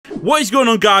What is going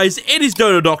on, guys? It is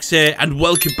Dododox here, and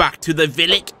welcome back to the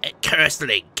Vilitch the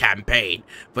Curseling campaign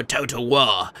for Total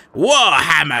War,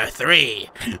 Warhammer 3,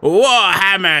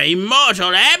 Warhammer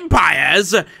Immortal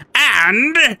Empires,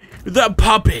 and the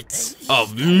Puppets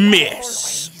of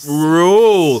Misrule.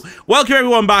 Welcome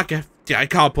everyone back. I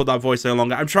can't put that voice any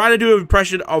longer. I'm trying to do an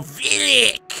impression of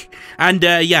Vilitch. And,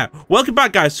 yeah, welcome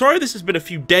back, guys. Sorry this has been a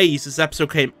few days since this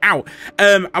episode came out.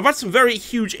 I've had some very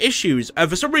huge issues.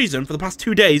 For some reason, for the past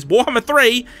 2 days, Warhammer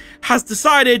 3 has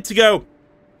decided to go,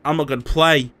 I'm not going to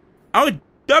play. I'm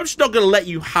just not going to let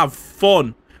you have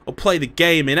fun or play the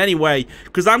game in any way,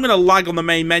 because I'm going to lag on the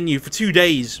main menu for 2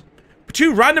 days. For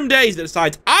 2 random days that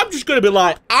decides I'm just going to be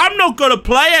like, I'm not going to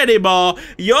play anymore.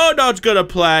 You're not going to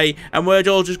play. And we're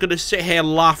all just going to sit here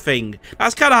laughing.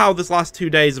 That's kind of how this last 2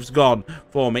 days has gone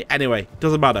for me. Anyway,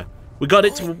 doesn't matter. We got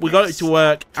it to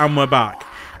work, and we're back.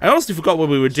 I honestly forgot what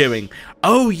we were doing.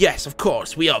 Oh, yes, of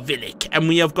course. We are Vilitch, and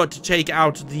we have got to take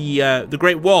out the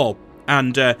Great Wall.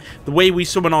 And the way we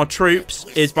summon our troops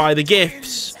is by the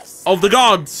gifts of the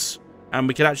gods. And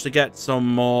we can actually get some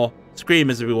more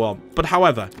screamers if we want. But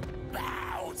however,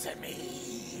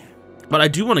 what I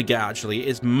do want to get, actually,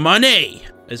 is money.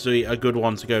 Is a good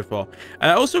one to go for.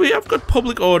 Also, we have got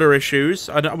public order issues.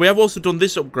 And we have also done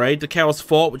this upgrade, the Chaos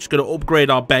Fort, which is going to upgrade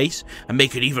our base and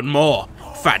make it even more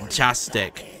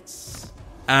fantastic.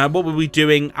 What were we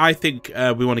doing? I think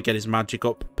we want to get his magic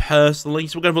up, personally.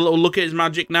 So we're going to have a little look at his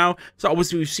magic now. So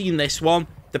obviously, we've seen this one.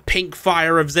 The Pink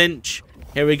Fire of Tzeentch.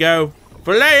 Here we go.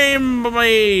 Flame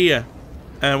me!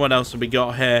 What else have we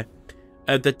got here?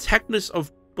 The Techness of...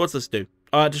 What's this do?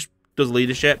 Just... does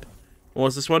leadership. What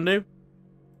does this one do?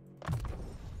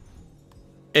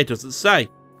 It doesn't say.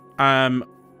 I've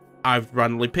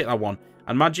randomly picked that one.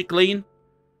 And Magic Lean,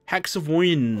 Hex of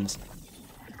Winds.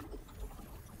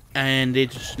 And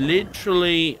it's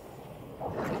literally...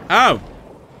 Oh.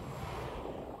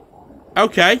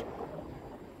 Okay.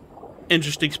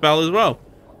 Interesting spell as well.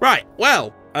 Right,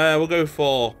 well, we'll go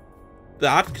for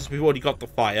that, because we've already got the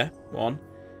fire one.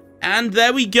 And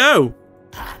there we go.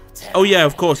 Oh, yeah,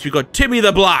 of course, we've got Timmy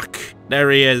the Black. There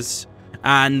he is.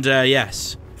 And,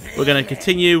 yes, we're going to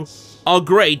continue our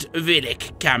great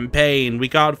Vilitch campaign. We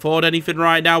can't afford anything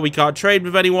right now. We can't trade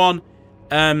with anyone.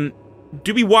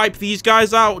 Do we wipe these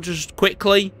guys out just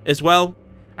quickly as well?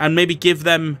 And maybe give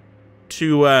them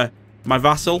to my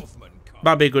vassal?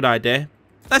 Might be a good idea.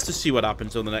 Let's just see what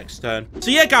happens on the next turn. So,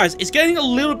 yeah, guys, it's getting a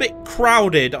little bit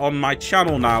crowded on my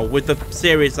channel now with the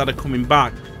series that are coming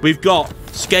back. We've got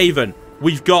Skaven.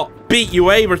 We've got Beat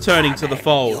UA returning to the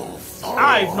fold.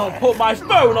 I've not put my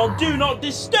phone on Do Not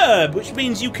Disturb, which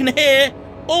means you can hear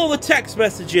all the text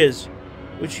messages,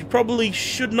 which you probably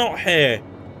should not hear,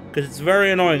 because it's very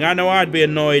annoying. I know I'd be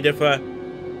annoyed if I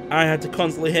had to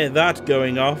constantly hear that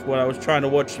going off when I was trying to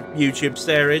watch a YouTube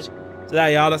series. So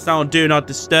there you are, that's now on Do Not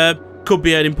Disturb. Could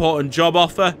be an important job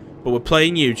offer, but we're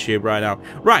playing YouTube right now.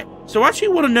 Right, so I actually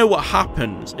want to know what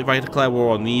happens if I declare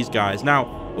war on these guys. Now,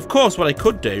 of course, what I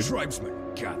could do is...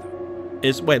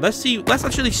 Wait, let's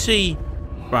actually see...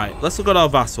 Right, let's look at our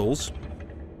vassals.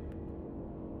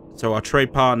 So our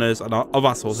trade partners and our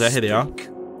vassals, here they are.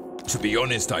 To be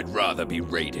honest, I'd rather be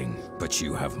raiding, but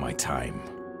you have my time.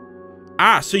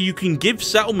 Ah, so you can give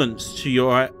settlements to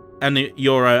your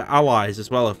allies as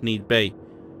well if need be.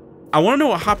 I want to know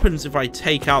what happens if I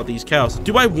take out these chaos.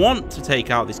 Do I want to take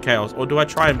out these chaos, or do I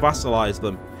try and vassalize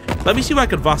them? Let me see if I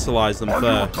can vassalize them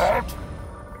first.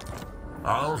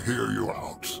 I'll hear you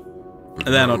out.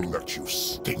 And then I'll let you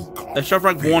stink. Let's shove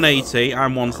rank 180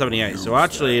 and 178. So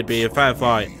actually, it'd be a fair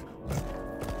fight.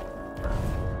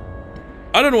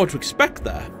 I don't know what to expect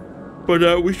there,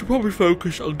 but we should probably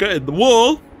focus on getting the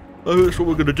wall. I think that's what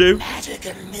we're gonna do. Magic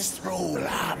and Misrule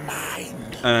are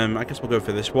mine. I guess we'll go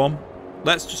for this one.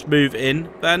 Let's just move in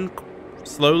then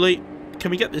slowly.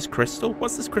 Can we get this crystal?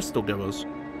 What's this crystal give us?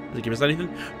 Does it give us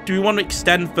anything? Do we want to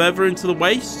extend further into the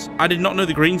wastes? I did not know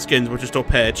the greenskins were just up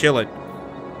here chilling.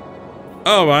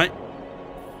 Alright.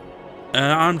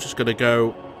 I'm just going to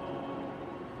go...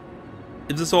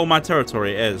 Is this all my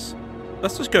territory? It is.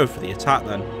 Let's just go for the attack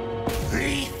then.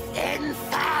 Breathe in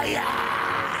fire.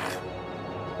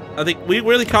 I think we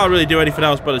really can't do anything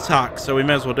else but attack, so we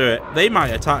may as well do it. They might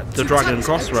attack the Dragon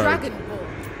Crossroad.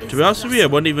 To be honest with you,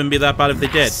 it wouldn't even be that bad if they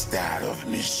did.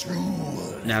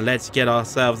 Now let's get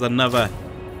ourselves another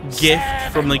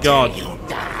gift from the god.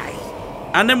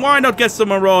 And then why not get some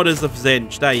Marauders of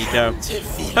Tzeentch? There you go.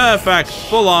 Perfect.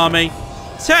 Full army.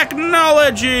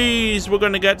 Technologies! We're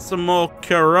going to get some more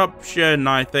corruption,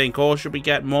 I think. Or should we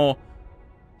get more...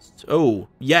 Oh,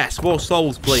 yes. More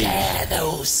souls, please. Share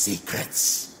those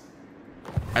secrets.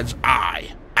 As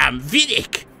I am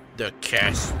Vilitch the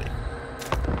Curseling.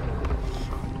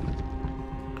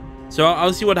 So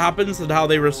I'll see what happens and how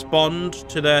they respond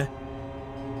to the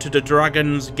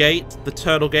Dragon's Gate, the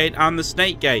Turtle Gate, and the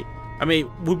Snake Gate. I mean,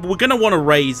 we're going to want to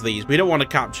raise these. We don't want to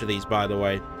capture these, by the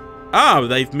way. Oh,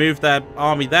 they've moved their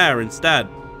army there instead.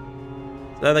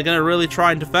 So they're going to really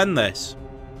try and defend this.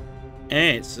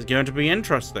 It's going to be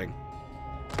interesting.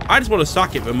 I just want to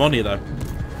sack it for money, though.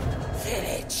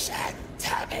 Vilitch and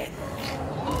Tamin.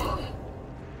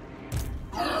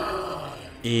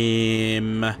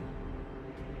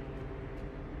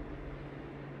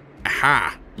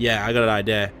 Aha. Yeah, I got an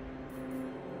idea.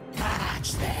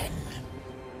 March then.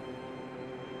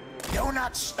 Do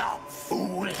not stop,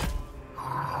 fool.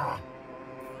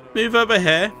 Move over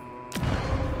here.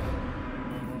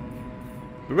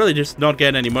 We're really just not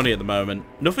getting any money at the moment.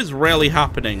 Nothing's really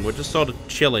happening. We're just sort of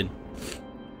chilling.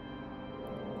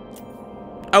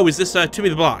 Oh, is this Timmy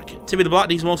the Black? Timmy the Black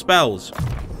needs more spells.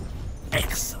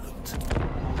 Excellent.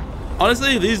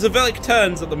 Honestly, these are Vilitch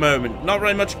turns at the moment. Not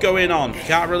really much going on.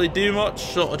 Can't really do much.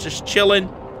 Sort of just chilling.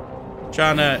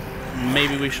 Trying to...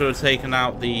 Maybe we should have taken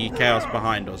out the chaos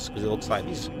behind us. Because it looks like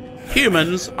these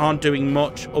humans aren't doing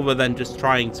much other than just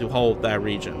trying to hold their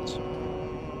regions.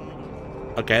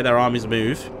 Okay, their armies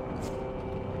move.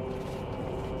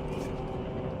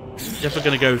 Definitely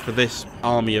going to go for this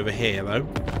army over here, though.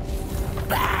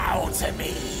 Bow to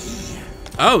me.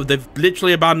 Oh, they've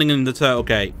literally abandoned the Turtle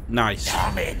Gate. Nice.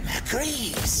 Tamin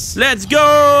agrees. Let's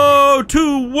go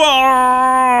to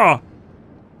war!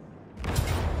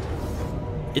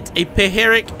 It's a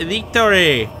Pyrrhic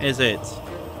victory, is it?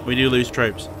 We do lose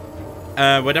troops.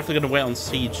 We're definitely going to wait on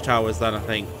siege towers then, I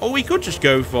think. Or we could just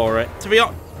go for it. To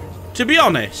be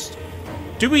honest,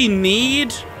 do we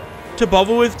need to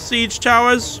bother with siege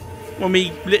towers when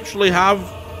we literally have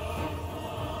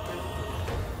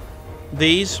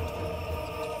these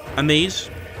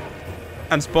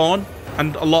and spawn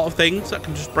and a lot of things that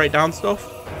can just break down stuff?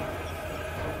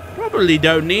 Probably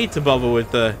don't need to bother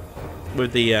with the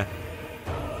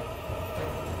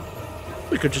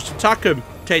we could just attack them,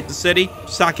 take the city,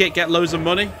 sack it, get loads of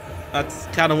money. That's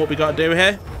kind of what we got to do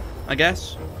here, I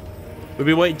guess. We'll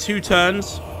be waiting 2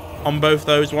 turns on both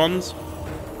those ones.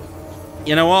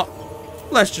 You know what?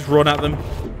 Let's just run at them.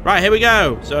 Right, here we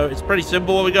go. So it's pretty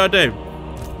simple what we got to do.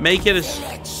 Make it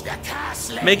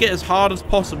as hard as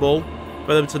possible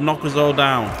for them to knock us all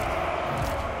down.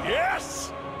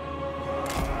 Yes.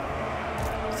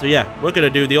 So yeah, we're going to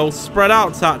do the old spread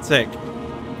out tactic.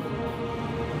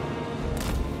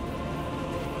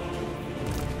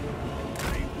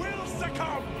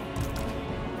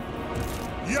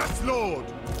 Yes, Lord.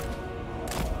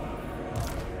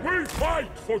 We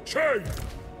fight for change.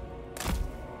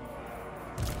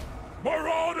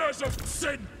 Marauders of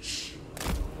Cinch.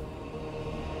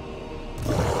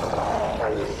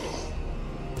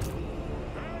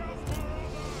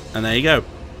 And there you go.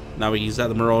 Now we can set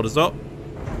the Marauders up.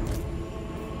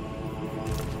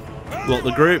 Block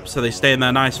the group so they stay in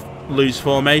their nice loose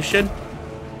formation.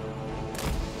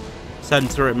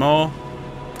 Center it more.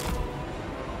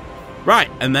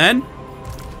 Right, and then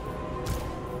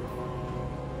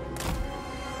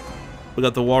we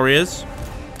got the Warriors.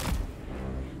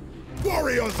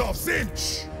 Warriors of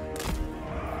Cinch.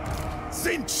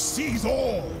 Cinch sees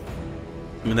all.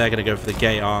 I mean, they're going to go for the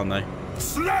gate, aren't they?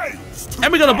 Slaves.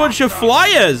 And we got a bunch of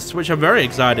flyers, which I'm very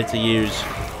excited to use.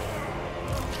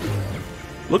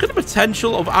 Look at the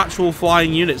potential of actual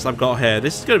flying units I've got here.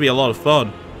 This is going to be a lot of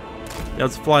fun. Be able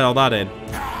to fly all that in.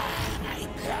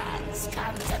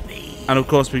 And of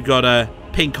course, we've got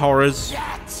Pink Horrors.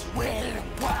 That will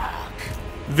work.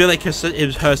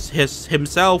 Vilitch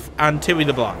himself and Timmy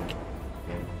the Black.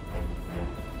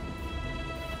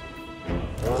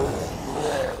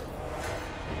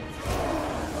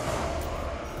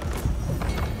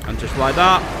 And just like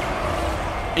that,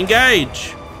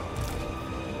 engage.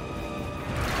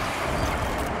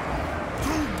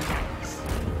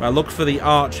 Right, look for the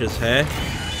archers here.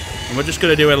 And we're just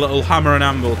going to do a little hammer and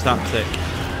anvil tactic.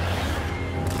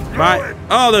 Right.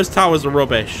 Oh, those towers are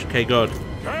rubbish. Okay, good.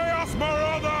 Chaos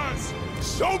Marauders.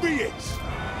 So be it.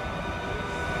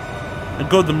 And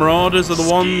good, the Marauders are the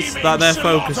ones that they're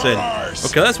focusing.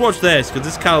 Okay, let's watch this, because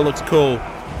this kind of looks cool.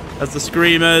 That's the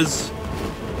Screamers.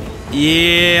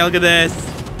 Yeah, look at this.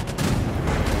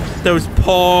 Those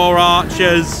poor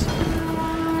archers.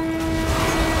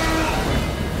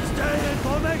 Stay in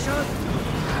formation.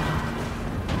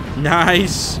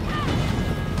 Nice.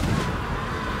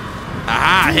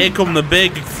 Ah, here come the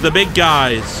big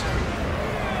guys.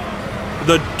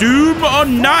 The Doom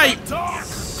on Knights.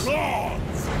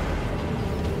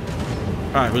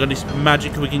 Alright, we got this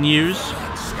magic we can use.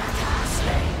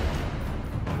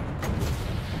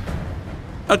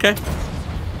 Okay.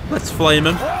 Let's flame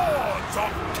him.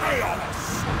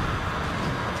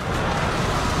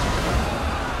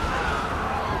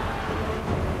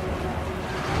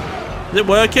 Is it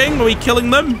working? Are we killing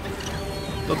them?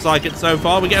 Looks like it so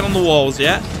far. We're getting on the walls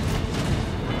yet.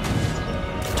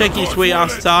 Take your sweet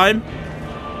ass time.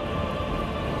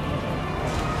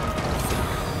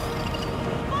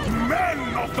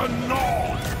 Men of the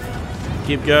North.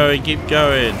 Keep going, keep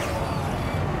going.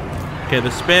 Okay,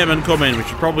 the spearmen come in. We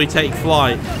should probably take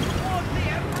flight.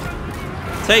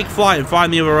 Take flight and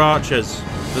find the other archers.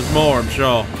 There's more, I'm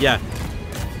sure. Yeah.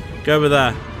 Go over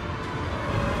there.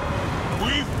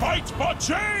 We fight for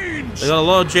change. They got a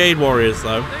lot of Jade Warriors,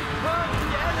 though.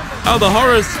 Oh, the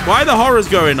horrors. Why are the horrors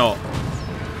going up?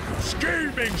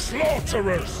 Scheming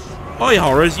slaughterers. Oi,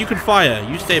 horrors, you can fire.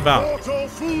 You stay back. Mortal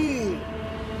fool.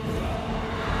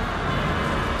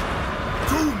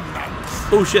 Doom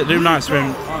Knights. Oh, shit, the Doom Knights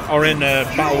are in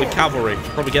battle with cavalry. Should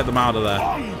probably get them out of there.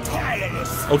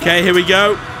 Okay, here we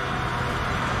go.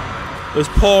 Those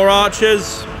poor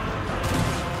archers.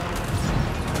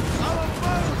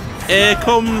 Here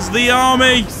comes the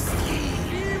army.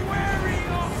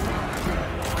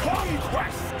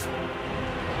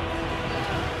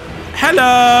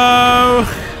 Hello.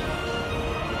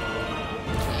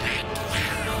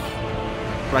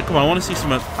 Right, come on. I want to see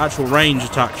some actual range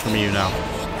attacks from you now.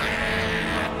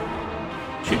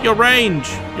 Shoot your range.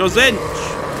 Your Zinch.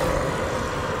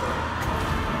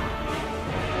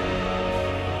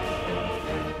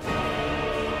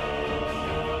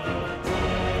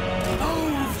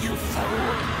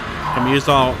 Can we use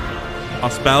our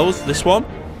spells? This one?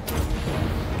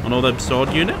 On all them sword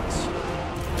units?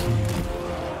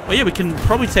 Oh yeah, we can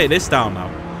probably take this down now.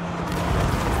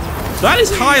 That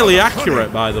is highly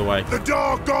accurate, by the way. The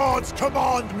dark gods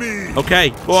command me. Okay,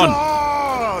 go on.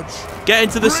 Charge. Get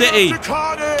into the city. Bring us to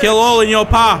carnage. Kill all in your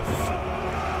path.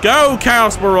 Go,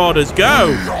 Chaos Marauders, go.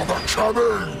 We are the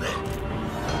coming.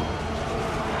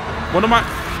 What am I...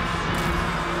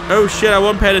 Oh shit, I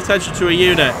wasn't paying attention to a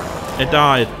unit. It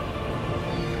died.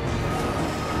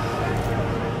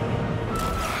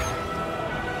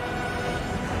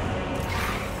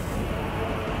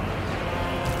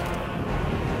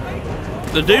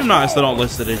 The Doom Knights are not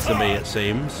listed into me, it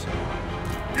seems.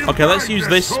 Okay, let's use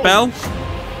this spell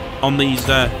on these.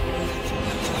 There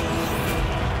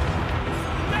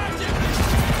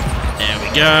we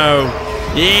go.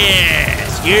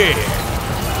 Yes, yeah.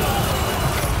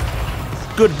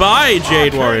 Goodbye,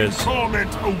 Jade Warriors.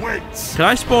 Torment awaits. Can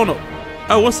I spawn up?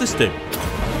 Oh, what's this do?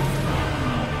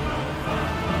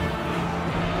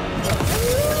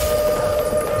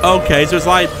 Okay, so it's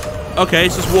like... Okay,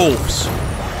 it's just wolves.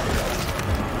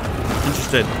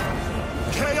 Interesting.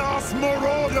 Chaos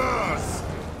Marauders.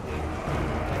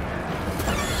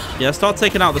 Yeah, start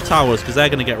taking out the towers because they're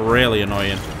going to get really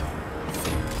annoying.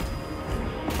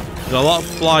 There's a lot of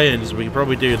fly-ins. We can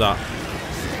probably do that.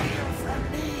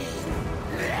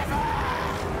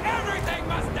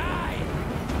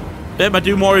 Yeah, my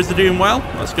Doom Warriors are doing well.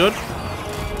 That's good.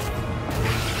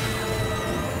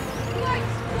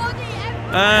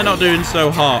 Not doing so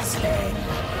hot.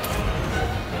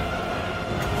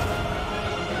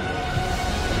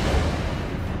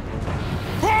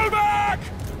 Fall back!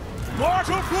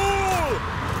 Mortal fool!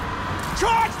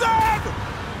 Charge them!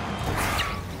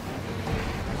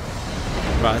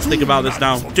 Right, let's think about this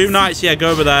now. Doom Knights, yeah,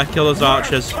 go over there. Kill those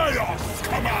archers. Chaos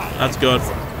command. That's good.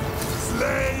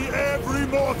 Slay every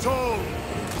mortal.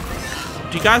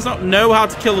 Do you guys not know how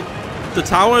to kill the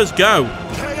towers? Go.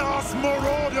 Chaos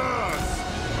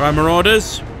Marauders. Right,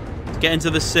 Marauders. Let's get into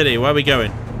the city. Where are we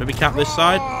going? Maybe cap this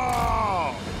side?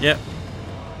 Ah! Yep.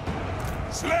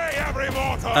 Slay every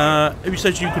mortal. Who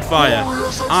said you could fire?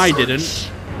 I didn't.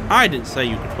 I didn't say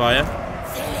you could fire.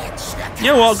 You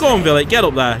know what? Go on, Vilitch. Get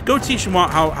up there. Go teach them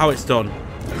how it's done.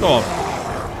 Go on.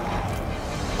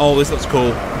 Oh, this looks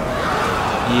cool.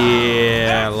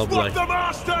 Yeah, lovely. What the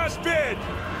masters bid.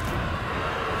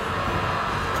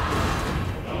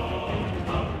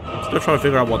 Still trying to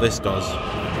figure out what this does.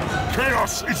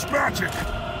 Chaos is magic.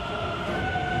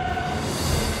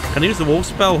 Can I use the wolf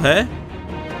spell here?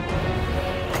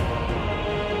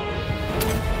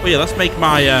 Oh yeah, let's make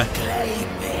my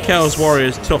Chaos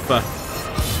Warriors tougher.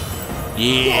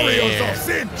 Warriors Yeah. of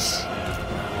Zinch.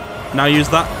 Now use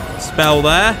that spell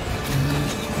there.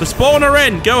 The spawner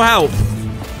in. Go help.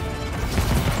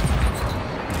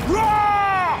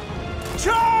 Roar!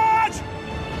 Charge!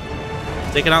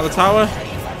 Taking out the tower.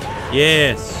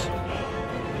 Yes.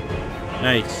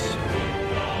 Nice.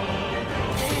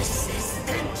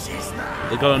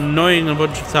 They got annoying a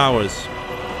bunch of towers.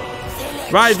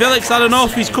 Right, Vilitch's had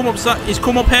enough. He's come up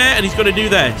here and he's going to do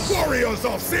this. Warriors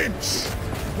of Zinch.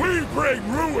 We bring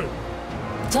ruin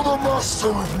to the master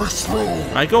of Misrule.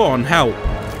 Right, go on, help.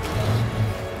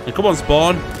 Hey, come on,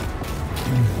 spawn.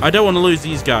 I don't want to lose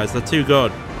these guys. They're too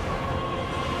good.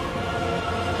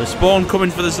 The spawn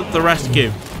coming for the rescue.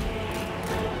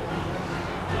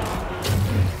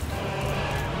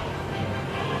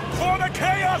 For the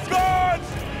Chaos Guards!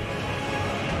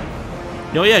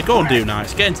 Oh yeah, go on, do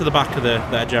nice. Get into the back of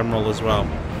their general as well.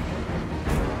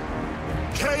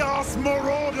 Chaos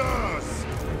Marauders!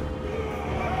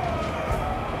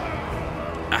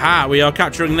 Aha, we are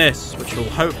capturing this, which will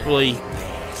hopefully...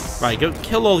 Right, go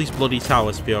kill all these bloody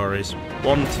towers, Furies.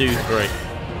 1, 2, 3.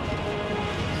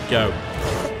 Go.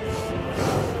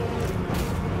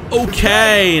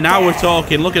 Okay, now we're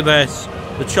talking. Look at this.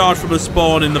 The charge from the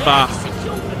spawn in the back.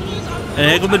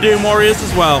 And here come the Doom Warriors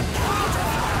as well.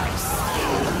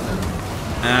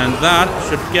 And that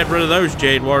should get rid of those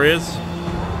Jade Warriors.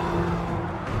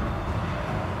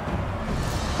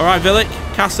 Alright, Vilitch,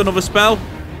 cast another spell.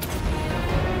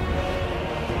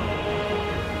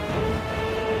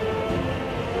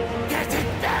 Get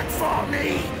it back for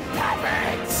me,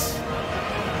 puppets!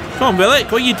 Come on,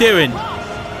 Vilitch, what are you doing?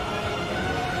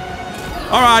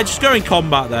 Alright, just go in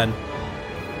combat then.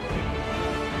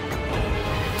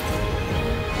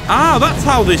 Ah, that's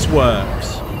how this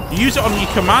works. You use it on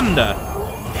your commander.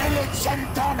 Vilitch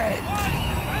and Tonic!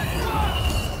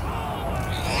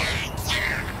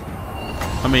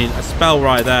 I mean, a spell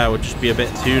right there would just be a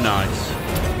bit too nice.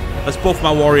 Let's buff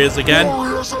my warriors again.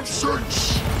 Warriors of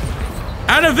Sinch!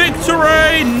 And a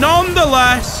victory,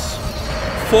 nonetheless,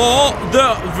 for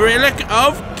the Vilitch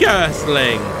of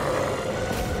Curseling.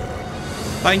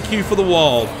 Thank you for the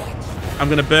wall. I'm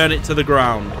going to burn it to the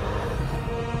ground.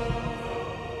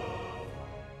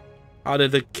 How did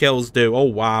the kills do? Oh,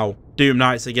 wow. Doom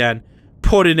Knights again.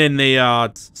 Putting in the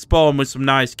yards. Spawn with some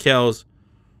nice kills.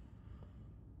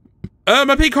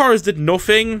 My Pig Horrors did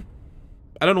nothing.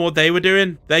 I don't know what they were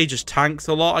doing. They just tanked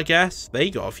a lot, I guess.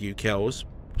 They got a few kills.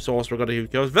 Sorcerer got a few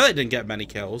kills. Vilitch didn't get many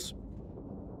kills.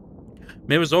 I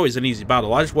mean, it was always an easy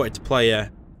battle. I just wanted to play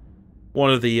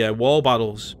one of the wall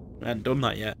battles. I hadn't done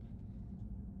that yet.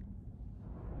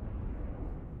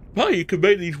 But you can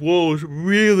make these walls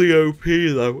really OP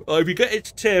though. Like, if you get it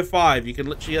to tier 5, you can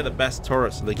literally get the best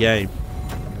turrets in the game.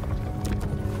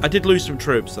 I did lose some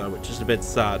troops though, which is a bit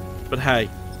sad. But hey.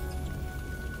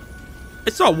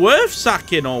 It's not worth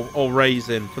sacking or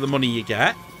raising for the money you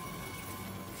get.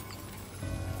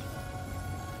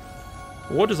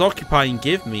 What does occupying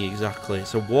give me exactly?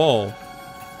 It's a wall.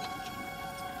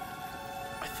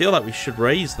 I feel like we should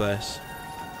raise this.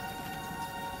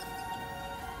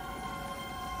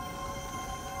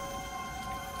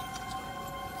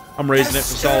 I'm raising it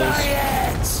for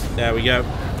souls. There we go.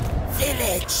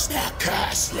 Vilitch the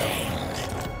Curseling.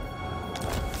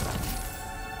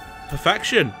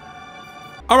 Perfection.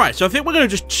 Alright, so I think we're going to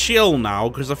just chill now,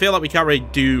 because I feel like we can't really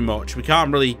do much. We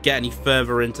can't really get any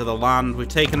further into the land. We've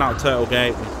taken out Turtle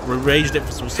Gate. We've raised it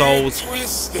for some souls.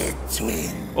 Twisted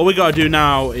Twin. All we got to do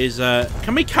now is,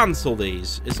 can we cancel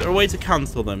these? Is there a way to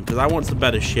cancel them? Because I want some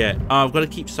better shit. Oh, I've got to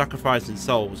keep sacrificing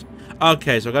souls.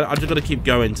 Okay, so I just got to keep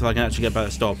going until I can actually get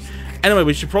better stuff. Anyway,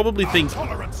 we should probably think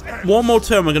one more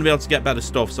turn we're going to be able to get better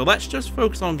stuff. So let's just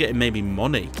focus on getting maybe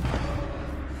money.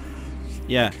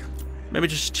 Yeah. Maybe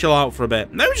just chill out for a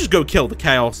bit. Maybe just go kill the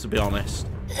Chaos, to be honest.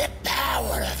 The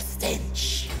power of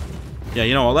Stench. Yeah,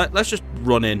 you know what? Let's just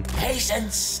run in.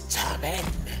 Patience, Tobin.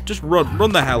 Just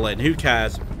run the hell in. Who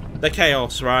cares? They're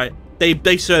Chaos, right?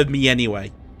 They serve me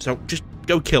anyway. So just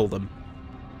go kill them.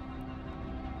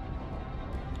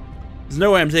 There's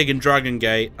no way I'm taking Dragon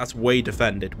Gate. That's way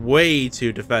defended. Way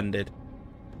too defended.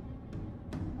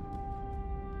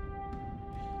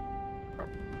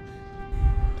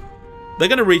 They're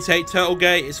going to retake Turtle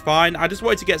Gate. It's fine. I just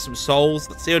wanted to get some souls.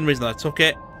 That's the only reason I took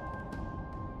it.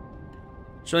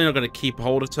 Surely not going to keep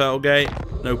hold of Turtle Gate.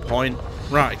 No point.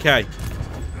 Right, okay.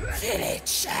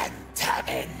 Vilitch and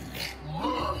Tobin.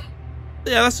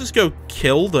 Yeah, let's just go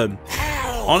kill them.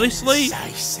 Honestly,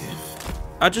 Decisive.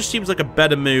 that just seems like a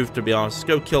better move, to be honest. Let's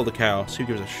go kill the Chaos. Who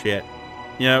gives a shit?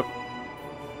 Yep.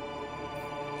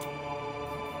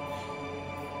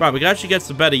 Right, we can actually get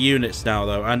some better units now,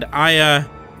 though. And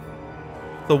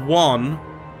the one...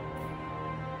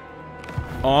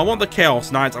 Oh, I want the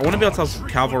Chaos Knights. I want to be able to have some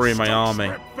cavalry in my army.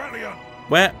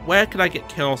 Where can I get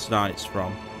Chaos Knights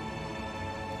from?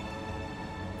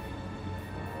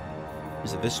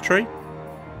 Is it this tree?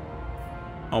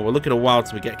 Oh, we're looking a while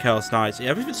till we get Chaos Knights. Yeah,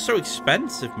 everything's so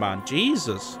expensive, man.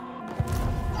 Jesus.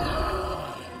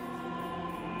 How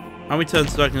many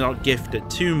turns do I not gift it?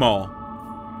 2 more.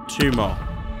 2 more.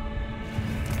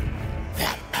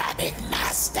 The puppet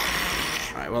master.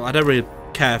 Right, well, I don't really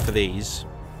care for these.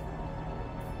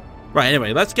 Right,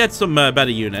 anyway, let's get some better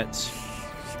units.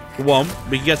 For one,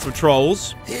 we can get some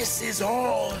trolls. This is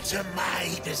all to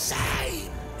my design.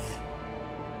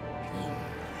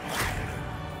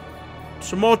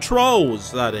 Some more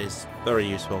trolls, that is. Very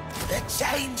useful. The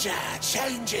changer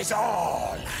changes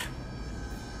all.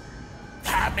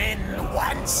 Come in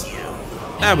once you.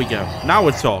 There we go. Now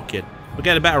we're talking. We're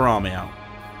getting a better army out.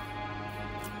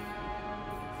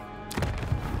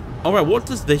 Alright, what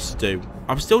does this do?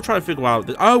 I'm still trying to figure out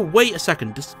this. Oh, wait a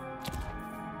second.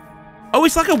 Oh,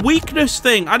 it's like a weakness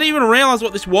thing. I didn't even realize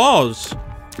what this was.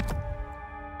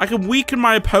 I can weaken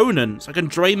my opponents. I can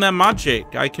drain their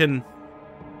magic. I can...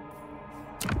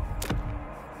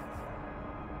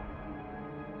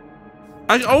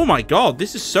 oh my god,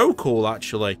 this is so cool,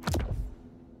 actually.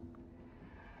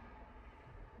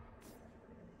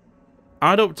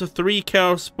 Add up to 3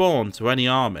 chaos spawn to any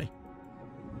army.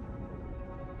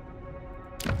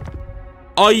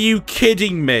 Are you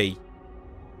kidding me?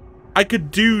 I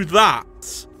could do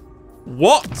that.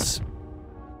 What?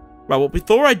 Right, well,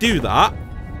 before I do that...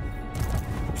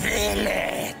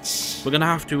 Vilitch. We're going to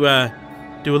have to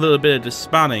do a little bit of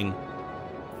dispanning.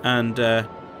 And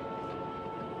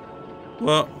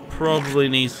what probably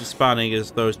needs dispanning is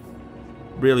those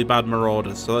really bad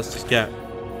marauders. So let's just get...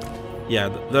 yeah,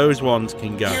 those ones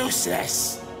can go.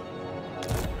 Useless.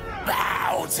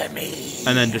 Bow to me.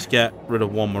 And then just get rid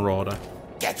of one marauder.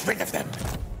 Get rid of them.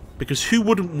 Because who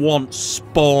wouldn't want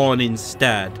spawn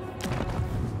instead?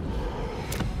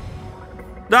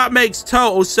 That makes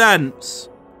total sense.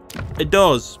 It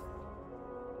does.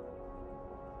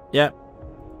 Yep.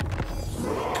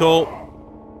 Cool.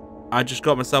 I just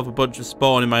got myself a bunch of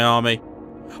spawn in my army.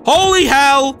 Holy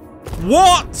hell!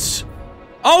 What?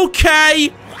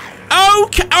 Okay.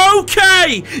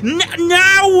 Okay.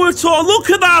 Now we're talking. Look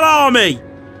at that army.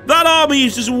 That army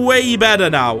is just way better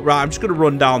now. Right, I'm just going to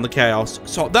run down the chaos.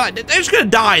 So they're just going to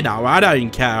die now. I don't even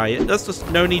care. There's just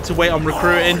no need to wait on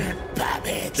recruiting.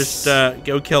 Just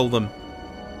go kill them.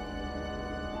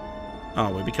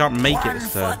 Oh, wait, we can't make it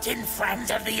this turn. One foot in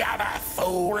front of the other,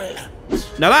 fool.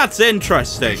 Now that's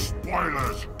interesting.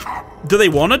 Do they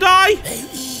want to die? The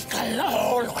eagle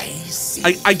always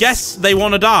sees. I guess they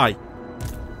want to die.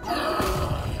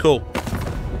 Cool.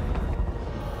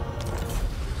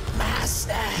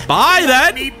 Bye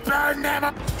then.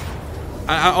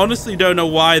 I honestly don't know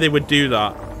why they would do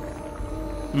that.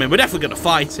 I mean, we're definitely gonna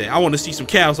fight it. I want to see some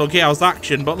chaos on chaos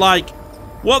action, but like,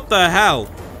 what the hell?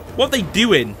 What are they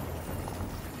doing?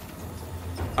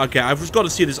 Okay, I've just got to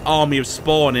see this army of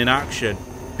spawn in action.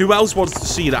 Who else wants to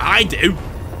see that? I do.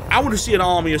 I want to see an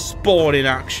army of spawn in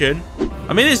action.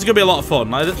 I mean, this is gonna be a lot of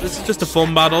fun. Like, this is just a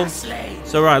fun battle.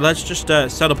 So right, let's just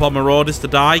set up our marauders to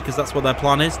die, because that's what their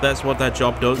plan is. That's what their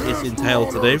job does. It's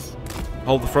entailed to do.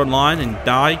 Hold the front line and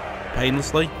die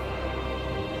painlessly.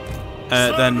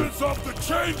 Then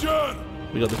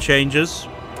we got the changers,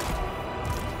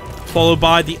 followed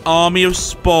by the army of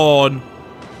spawn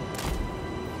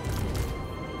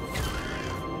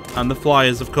and the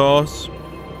flyers, of course,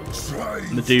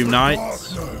 and the Doom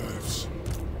Knights,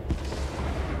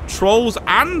 trolls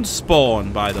and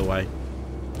spawn, by the way.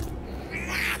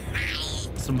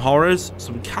 Some horrors,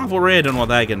 some cavalry. I don't know what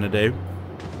they're gonna do.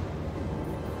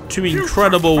 2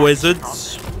 incredible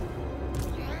wizards.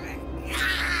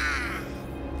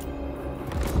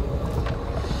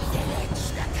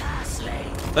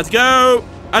 Let's go!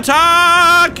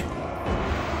 Attack!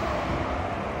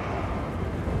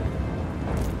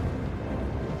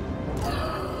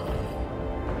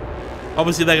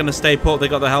 Obviously, they're gonna stay put. They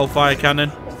got the Hellfire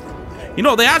Cannon. You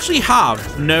know, they actually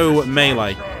have no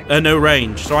melee. No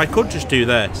range, so I could just do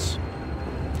this.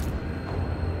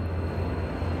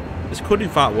 This could in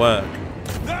fact work.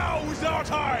 Now is our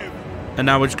time. And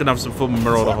now we're just gonna have some fun with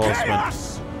Marauder Horsemen.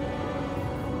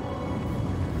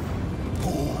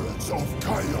 Hordes of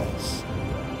chaos.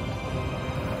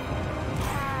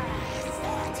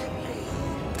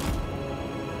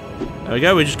 There we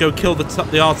go. We just go kill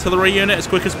the artillery unit as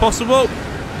quick as possible.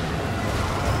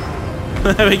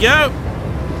 There we go.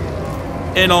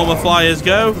 In all my flyers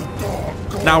go.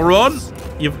 Now run.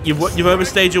 You've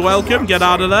overstayed your welcome. Get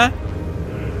out of there.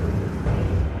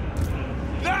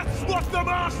 That's what the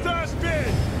masters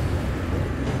did.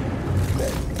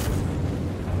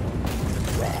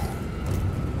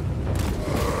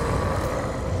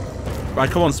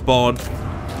 Right, come on, spawn.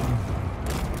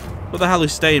 What the hell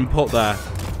is staying put there?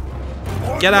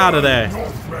 Get out of there.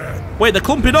 Wait, they're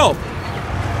clumping up.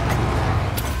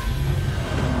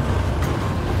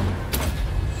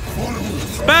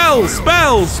 Spells!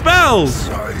 Spells! Spells!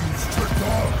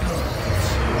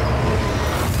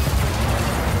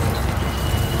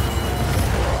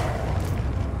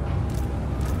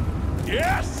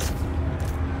 Yes.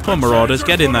 Come on, Marauders,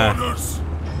 get in there.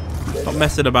 Stop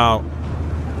messing about.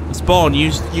 Spawn,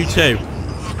 you too.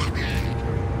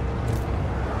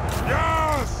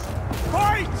 Yes.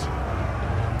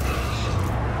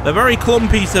 They're very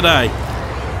clumpy today.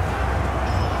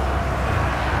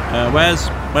 Where's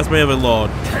my other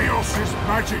lord? Chaos is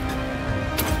magic.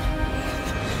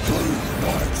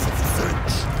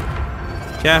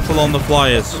 Careful on the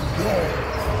flyers.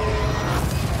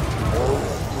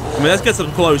 I mean, let's get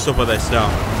some close up of this now.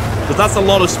 Because that's a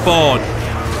lot of spawn.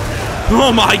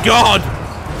 Oh my god!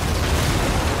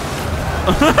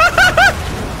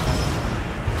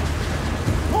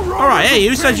 Alright, hey,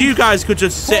 who said you guys could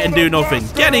just sit and do nothing?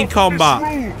 Get in combat.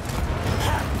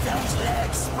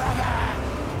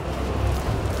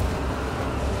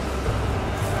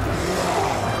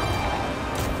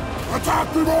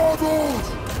 Attack the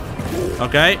Warhost!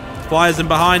 Okay, flyers in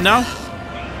behind now.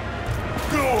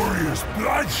 Glorious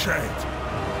bloodshed!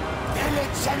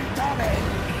 Vilitch incoming!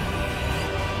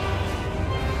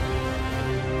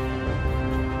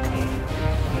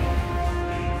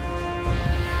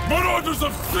 Marauders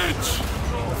of Vilitch!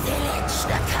 Vilitch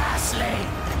the Curseling!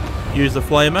 Use the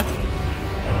flamer.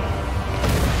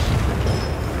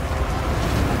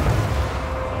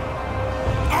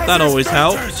 That always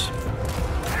helps.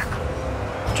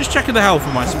 Just checking the health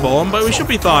of my spawn, but we should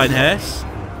be fine here.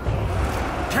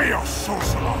 Chaos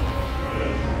sorcerer!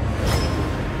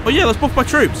 Oh yeah, let's buff my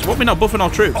troops. What are we not buffing our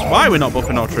troops? Why are we not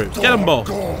buffing our troops? Get them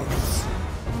buffed.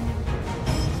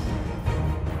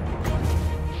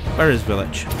 Where is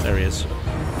Vilitch? There he is.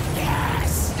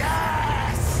 Yes!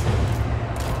 Yes!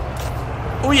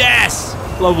 Oh yes!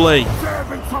 Lovely.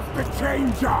 Servants of the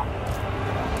Changer!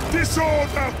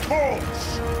 Disorder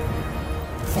calls!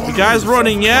 You guys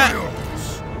running yet?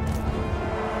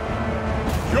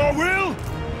 Your will?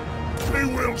 They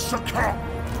will succumb.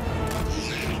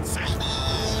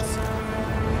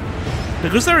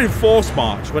 Because they're in force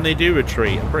march, when they do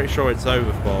retreat, I'm pretty sure it's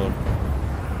over for them.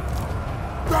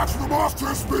 That's the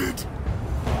master speed.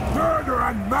 Murder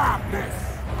and madness.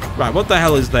 Right, what the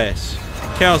hell is this?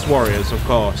 Chaos Warriors, of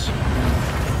course.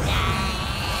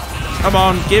 Come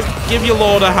on, give your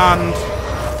lord a hand.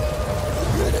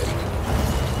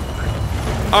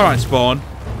 Alright, spawn.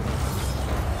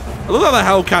 I love how the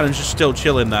hell cannon's just still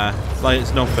chilling there, like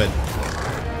it's nothing.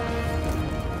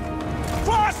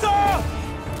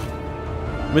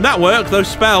 I mean, that worked, those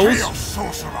spells.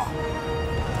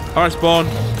 Alright, spawn.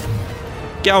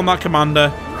 Get on that commander.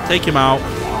 Take him out.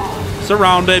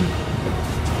 Surround him.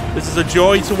 This is a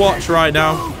joy to watch right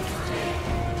now.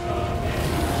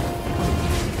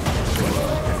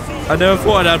 I never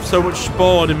thought I'd have so much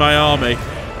spawn in my army.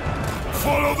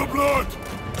 Follow the blood.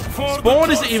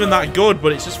 Spawn isn't even that good,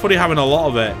 but it's just funny having a lot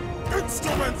of it.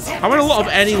 Having a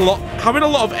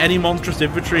lot of any monstrous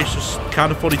infantry is just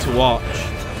kind of funny to watch.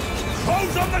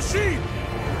 Close on the sheep.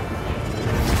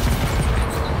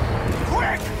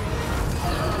 Quick!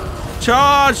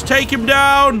 Charge! Take him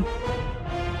down!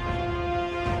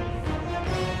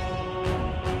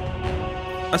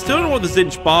 I still don't know what the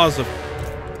Zinch bars are.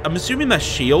 I'm assuming they're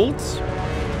shields.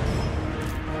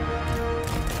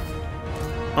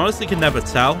 Honestly, can never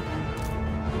tell.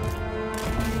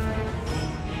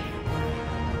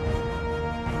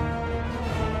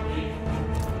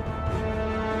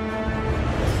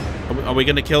 Are we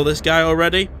going to kill this guy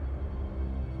already?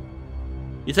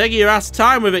 You're taking your ass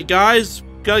time with it, guys.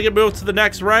 Gotta get moved to the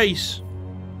next race.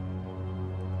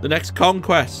 The next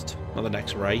conquest. Not the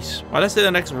next race. Why did I say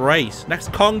the next race?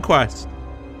 Next conquest.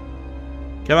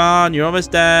 Come on, you're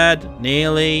almost dead.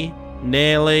 Nearly.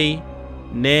 Nearly.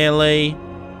 Nearly.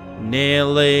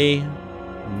 Nearly.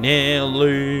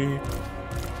 Nearly.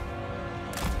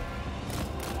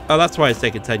 Oh, that's why it's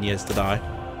taken 10 years to die.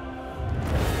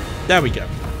 There we go.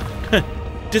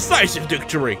 Decisive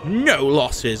victory. No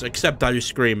losses, except those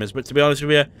screamers. But to be honest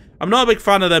with you, I'm not a big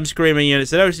fan of them screaming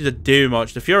units. They don't seem to do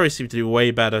much. The Furies seem to do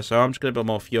way better, so I'm just going to build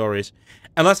more Furies.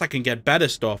 Unless I can get better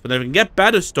stuff. And if we can get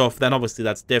better stuff, then obviously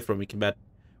that's different. We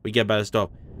get better stuff.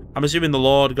 I'm assuming the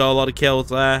Lord got a lot of kills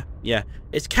there. Yeah.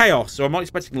 It's chaos, so I'm not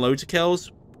expecting loads of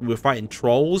kills. We're fighting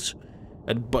trolls.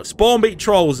 But spawn beat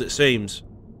trolls, it seems.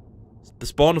 The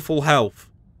spawn are full health.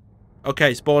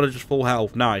 Okay, spawn are just full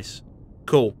health. Nice.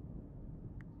 Cool.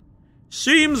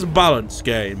 Seems balanced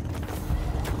game.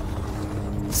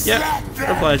 Yep,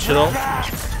 we're playing shit up.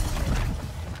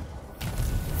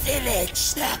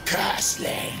 Vilitch the Curseling.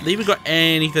 Have they even got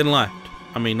anything left?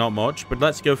 I mean, not much, but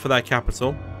let's go for their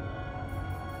capital.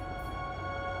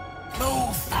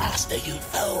 Move faster, you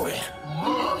fool.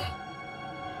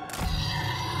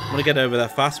 I'm gonna get over there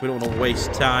fast. We don't want to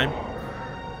waste time.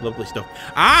 Lovely stuff.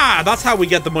 Ah, that's how we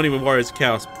get the money with Warriors of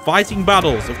Chaos. Fighting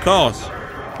battles, of course.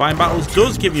 Fighting battles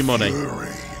does give you money.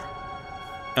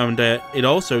 And it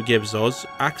also gives us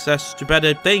access to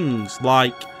better things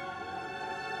like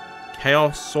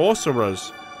Chaos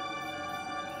Sorcerers.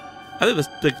 I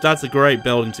think that's a great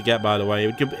building to get, by the way.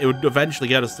 It would eventually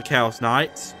get us the Chaos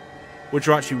Knights, which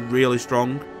are actually really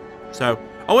strong. So,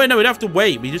 oh wait, no, we'd have to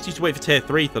wait. We just need to wait for tier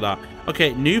 3 for that.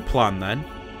 Okay, new plan then.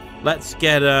 Let's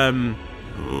get, okay.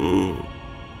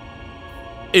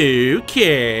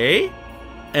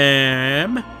 I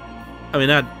mean,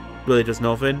 that really does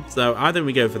nothing. So, I think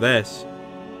we go for this.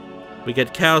 We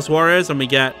get Chaos Warriors and we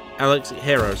get Elixir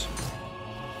Heroes.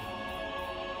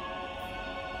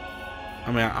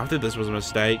 I mean, I think this was a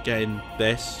mistake, getting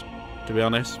this, to be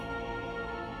honest.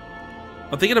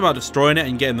 I'm thinking about destroying it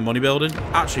and getting the money building.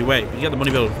 Actually, wait, we can get the money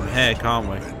building from here, can't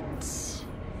we?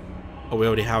 Oh, we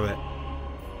already have it.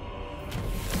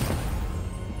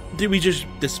 Do we just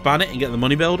disband it and get the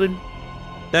money building?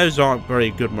 Those aren't very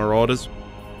good marauders.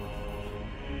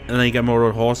 And then you get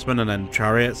more horsemen and then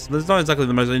chariots. That's not exactly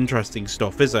the most interesting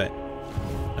stuff, is it?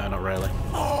 No, not really.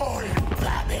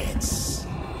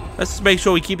 Let's just make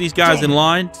sure we keep these guys in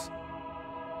line.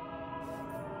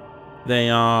 They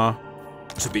are...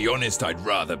 To be honest, I'd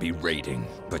rather be raiding,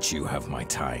 but you have my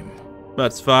time.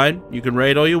 That's fine. You can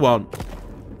raid all you want.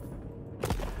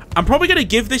 I'm probably going to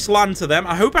give this land to them.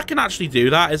 I hope I can actually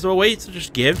do that. Is there a way to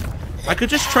just give? I could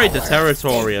just trade the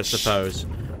territory, I suppose.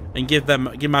 And give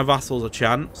my vassals a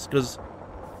chance. Because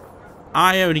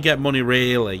I only get money,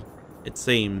 really, it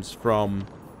seems, from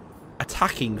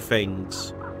attacking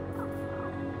things.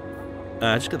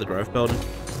 Just get the growth building.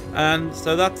 And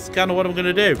so that's kind of what I'm going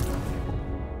to do.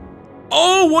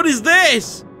 Oh, what is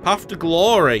this? Path to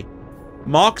Glory.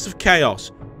 Marks of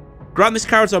Chaos. Grant this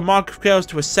character a Mark of Chaos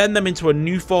to ascend them into a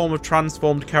new form of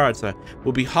transformed character.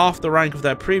 Will be half the rank of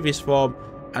their previous form,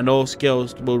 and all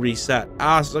skills will reset.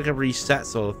 Ah, it's like a reset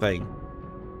sort of thing.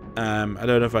 I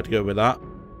don't know if I'd go with that.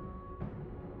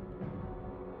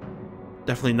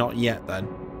 Definitely not yet, then.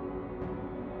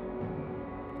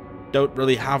 Don't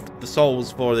really have the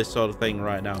souls for this sort of thing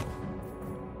right now.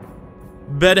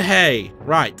 But hey,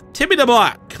 right. Timmy the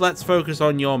Black. Let's focus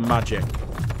on your magic.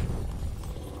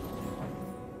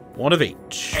 One of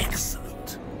each.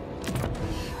 Excellent.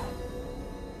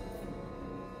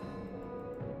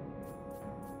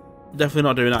 Definitely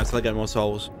not doing that until I get more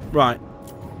souls. Right.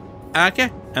 Okay.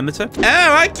 End the turn.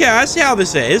 Oh, okay. I see how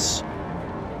this is.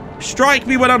 Strike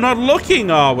me when I'm not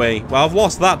looking, are we? Well, I've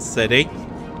lost that city.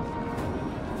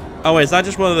 Oh, wait, is that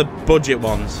just one of the budget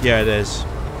ones? Yeah, it is.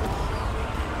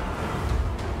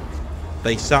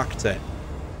 They sacked it.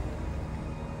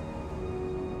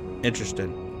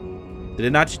 Interesting. They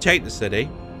didn't actually take the city.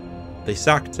 They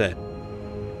sacked it.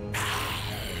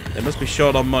 They must be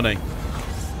short on money.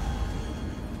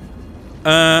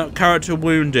 Character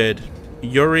wounded.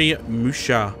 Yuri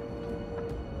Musha.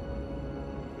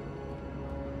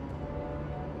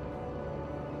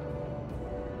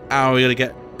 Oh, we gotta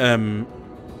get,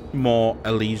 more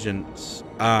allegiance.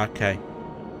 Ah, okay.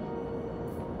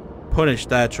 Punish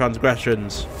their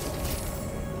transgressions.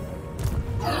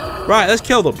 Right, let's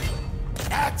kill them.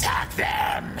 Attack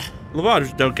them. I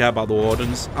just don't care about the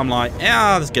wardens. I'm like,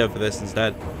 yeah, let's go for this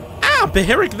instead. Ah,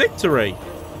 Behiric victory.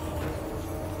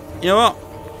 You know what?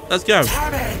 Let's go.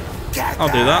 I'll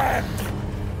do that.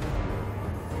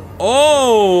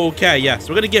 Oh, okay, yes.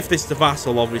 We're going to gift this to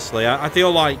Vassal, obviously. I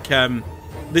feel like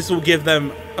this will give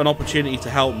them an opportunity to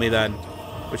help me then,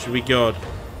 which would be good.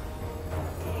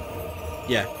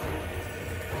 Yeah.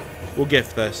 We'll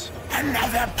gift this.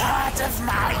 Another part of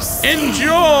my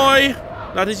Enjoy!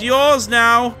 That is yours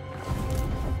now.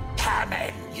 Come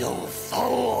in, you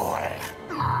fool.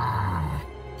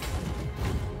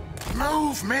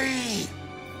 Move me.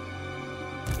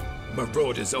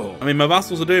 Marauders all. I mean, my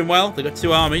vassals are doing well. They've got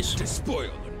 2 armies.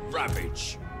 Despoil and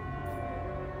ravage.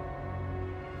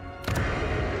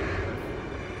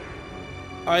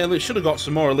 I should have got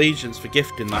some more allegiance for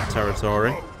gifting that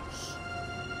territory.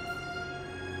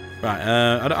 Right,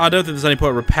 I don't think there's any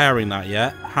point repairing that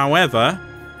yet. However,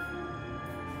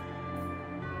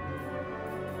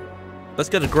 let's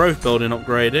get a growth building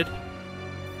upgraded.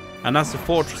 And that's the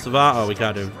Fortress of Art. Oh, we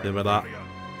can't do anything with that.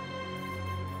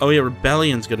 Oh yeah,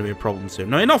 rebellion's going to be a problem soon.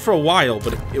 No, not for a while,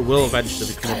 but it will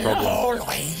eventually become a problem.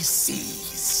 Always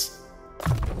seize.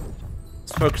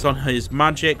 Let's focus on his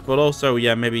magic, but also,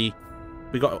 yeah, maybe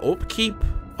we got an upkeep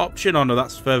option. Oh no,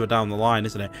 that's further down the line,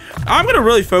 isn't it? I'm going to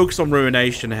really focus on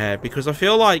Ruination here because I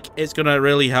feel like it's going to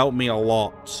really help me a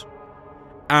lot.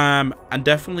 And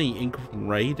definitely in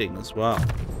raiding as well.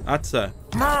 That's 2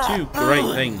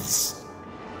 great things.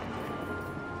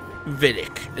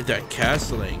 Vilitch the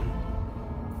Curseling.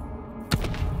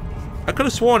 I could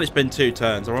have sworn it's been 2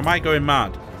 turns, or am I going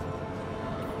mad?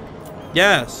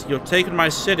 Yes, you're taking my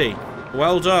city.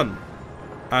 Well done.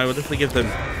 I will definitely give them...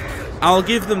 I'll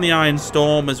give them the Iron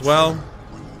Storm as well.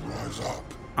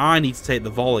 I need to take the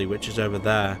volley, which is over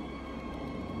there.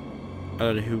 I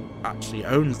don't know who actually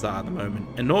owns that at the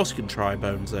moment. A Norscan tribe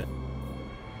owns it.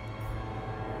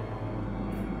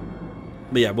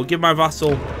 But yeah, we'll give my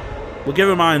vassal... We'll give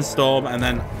him Iron Storm, and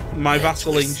then my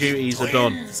vassaling duties are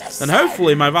done. Then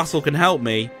hopefully my vassal can help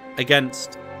me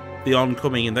against the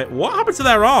oncoming... What happened to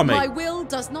their army? My will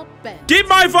does not bend. Did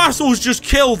my vassals just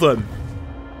kill them?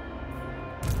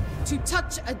 To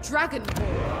touch a dragon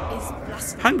horde is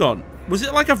blasphemy. Hang on. Was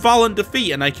it like a valiant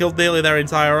defeat and I killed nearly their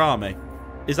entire army?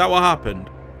 Is that what happened?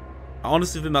 I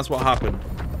honestly think that's what happened.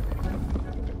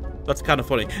 That's kind of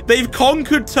funny. They've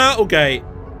conquered Turtlegate.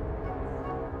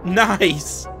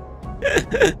 Nice.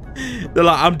 They're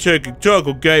like, I'm taking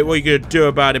Turtlegate. What are you going to do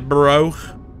about it, bro?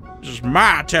 This is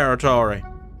my territory.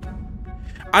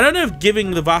 I don't know if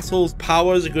giving the vassals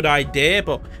power is a good idea,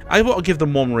 but I want to give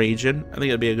them one region. I think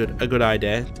it'd be a good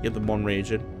idea to give them one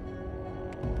region.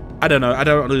 I don't know.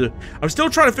 I'm still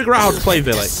trying to figure out how to play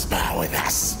Vilitch. Spar with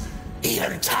us,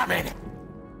 even coming.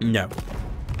 No.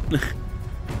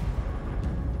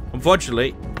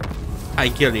 Unfortunately, I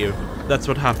kill you. That's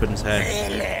what happens here.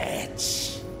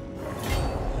 Vilitch,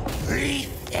 breathe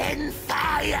in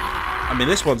fire. I mean,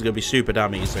 this one's gonna be super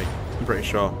damn easy. I'm pretty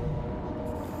sure.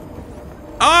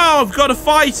 Oh, I've got to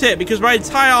fight it because my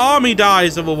entire army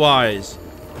dies otherwise.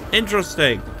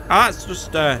 Interesting. That's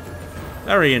just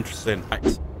very interesting.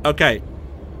 Right. Okay.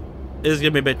 This is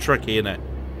going to be a bit tricky, isn't it?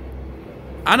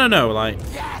 I don't know, like...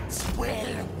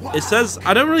 It says...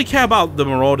 I don't really care about the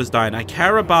Marauders dying. I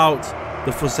care about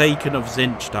the Forsaken of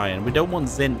Tzeentch dying. We don't want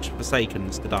Tzeentch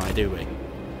Forsakens to die, do we?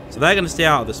 So they're going to stay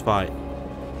out of this fight.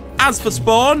 As for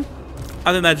Spawn,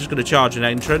 I think they're just going to charge an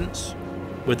entrance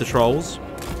with the Trolls.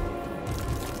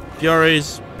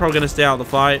 Fury's probably going to stay out of the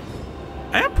fight.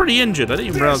 I am pretty injured. I didn't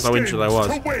even realize how injured I was.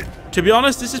 To be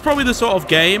honest, this is probably the sort of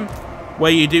game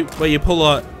where you pull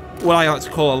a, what I like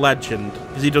to call a legend,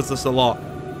 because he does this a lot.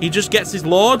 He just gets his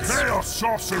lords,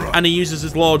 and he uses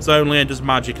his lords only and does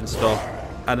magic and stuff.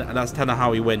 And that's kind of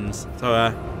how he wins. So,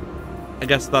 I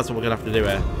guess that's what we're going to have to do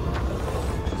here.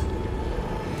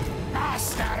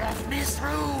 Master of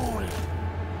Misrule.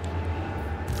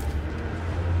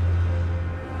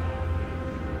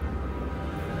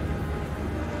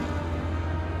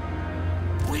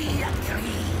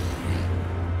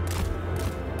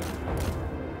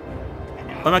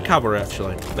 Where my cavalry,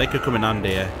 actually? They could come in handy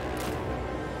here.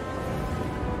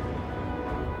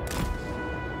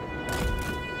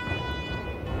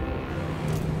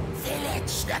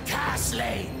 Vilitch the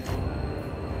Curseling.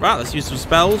 Right, let's use some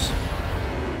spells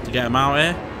to get them out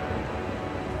here.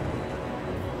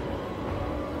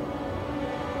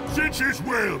 Tzeentch's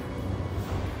will.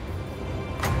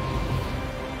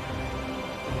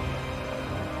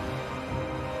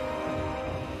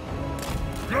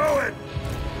 Going.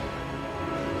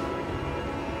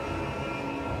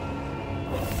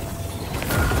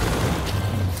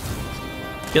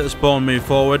 Get the spawn move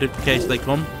forward in case they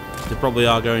come. They probably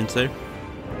are going to.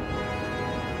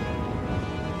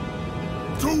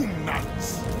 Doom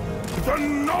Knights. The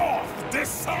North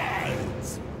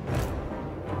decides.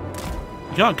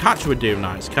 You can't catch with Doom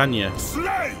Knights, can you?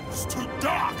 Slaves to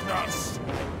darkness.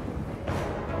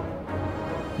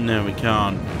 No, we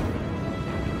can't.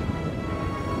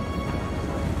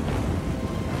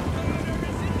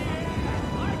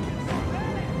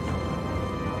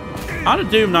 How do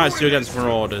Doom Knights do against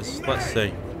Marauders? Let's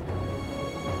see.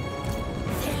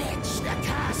 Vilitch the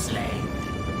Curseling.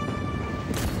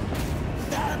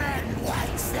 The men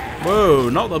waits there. Whoa,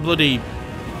 not the bloody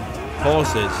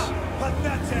horses.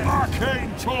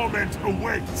 Arcane torment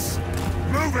awaits.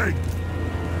 Moving.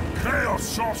 Chaos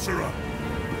Sorcerer.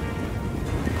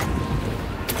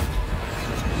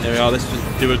 There we are. This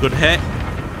will do a good hit.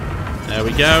 There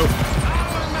we go.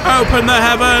 Open the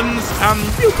heavens and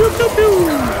pew pew pew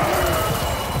pew.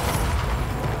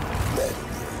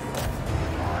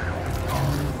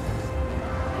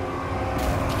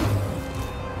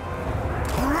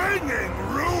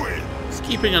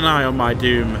 Keeping an eye on my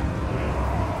Doom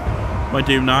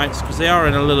Knights, because they are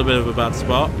in a little bit of a bad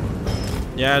spot.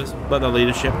 Yeah, just let the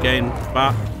leadership gain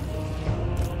back.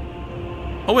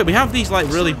 Oh wait, we have these like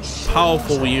really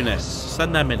powerful units.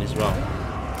 Send them in as well.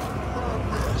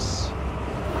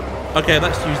 Okay,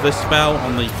 let's use this spell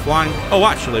on the flank. Oh,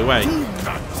 actually, wait.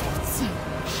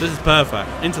 This is perfect.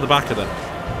 Into the back of them.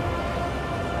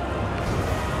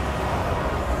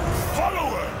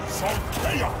 Followers of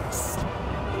chaos.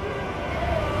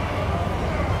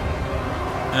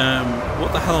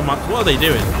 What the hell what are they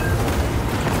doing?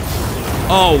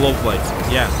 Oh, lovely.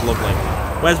 Yes, lovely.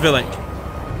 Where's Vilitch?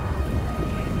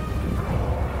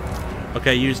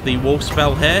 Okay, use the wolf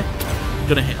spell here.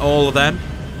 Gonna hit all of them.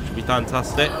 would be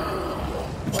fantastic.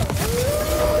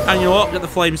 And you know what? Get the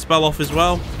flame spell off as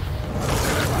well.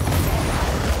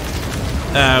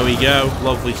 There we go.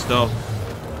 Lovely stuff.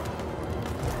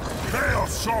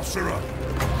 Chaos Sorcerer.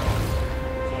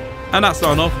 And that's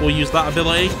not enough. We'll use that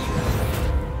ability.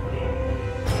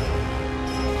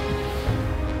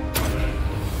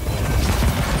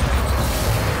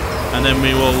 And then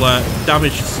we will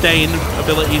damage sustain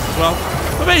abilities as well.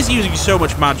 We're basically using so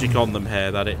much magic on them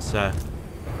here that it's...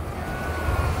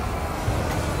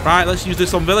 Right, let's use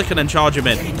this on Vilitch and then charge him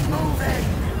in.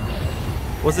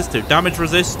 What's this do? Damage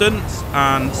resistance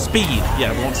and speed.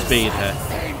 Yeah, we want speed here.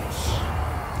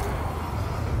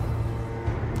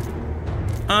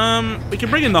 We can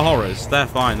bring in the horrors. They're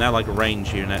fine. They're like a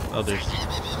range unit. They'll do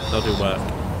work.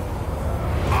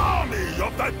 Army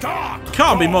of the Dark.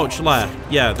 Can't be much left.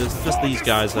 Yeah, there's just these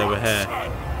guys over here.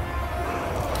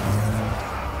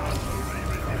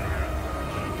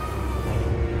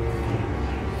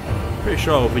 Pretty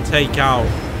sure if we take out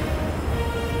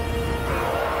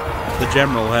the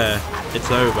general here, it's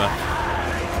over.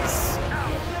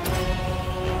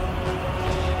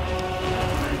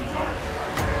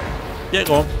 Yeah,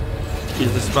 go on.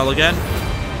 Use the spell again.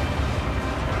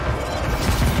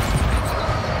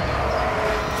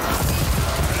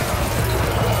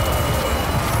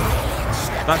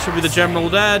 That should be the general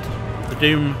dead. The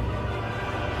Doom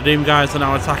guys are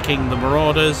now attacking the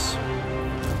Marauders.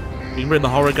 We can bring the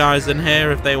horror guys in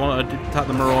here if they want to attack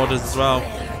the Marauders as well.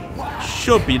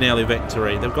 Should be nearly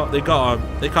victory. They can't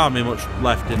be much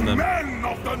left in them.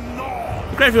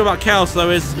 The great thing about Chaos though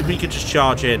is we could just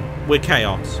charge in. We're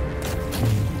Chaos.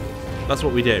 That's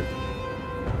what we do.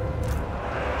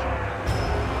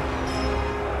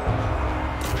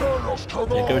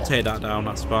 Yeah, go take that down.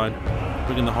 That's fine.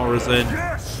 Bringing the horrors in.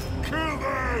 Yes, kill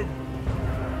them.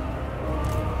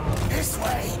 This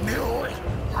way, mule.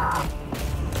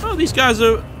 Oh, these guys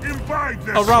are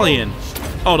rallying.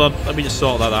 Hold on, let me just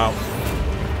sort that out.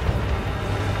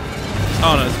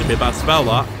 Oh no, it's gonna be a bad spell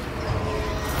that.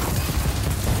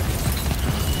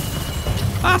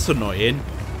 That's annoying.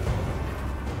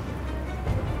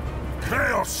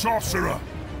 Chaos Sorcerer.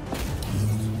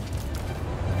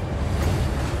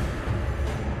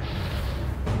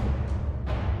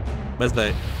 Where's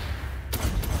they?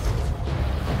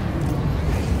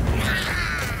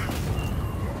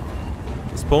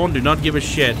 Spawn, do not give a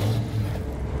shit.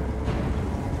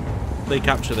 They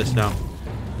capture this now.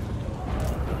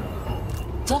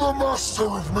 To the master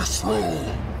of Misrule.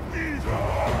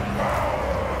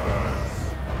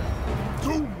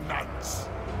 Doom Knights.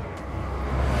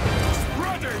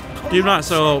 Doom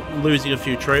Knights are losing a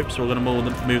few troops, so we're going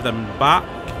to move them back.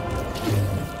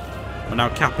 We're now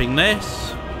capping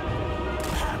this.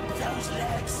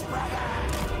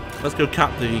 Let's go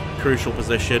cap the crucial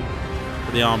position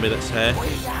for the army that's here.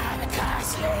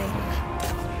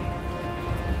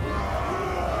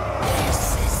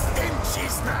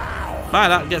 Right,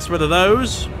 that gets rid of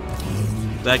those.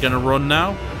 They're going to run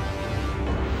now.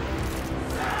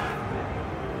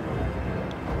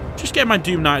 Just get my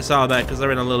Doom Knights out of there because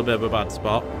they're in a little bit of a bad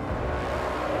spot.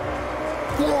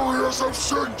 Warriors of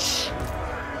Sinch.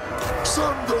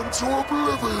 Send them to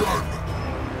oblivion.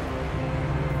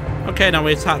 Okay, now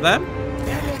we attack them.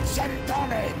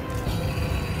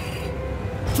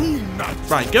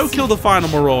 Right, go kill the final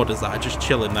Marauders that are just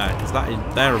chilling there, because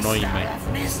they're annoying me.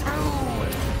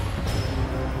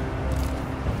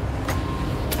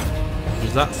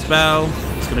 Use that spell.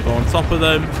 It's going to go on top of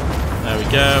them. There we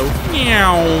go.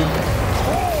 Meow.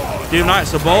 Doom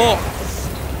Knights abort.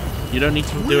 You don't need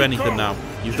to do anything now.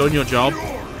 You've done your job.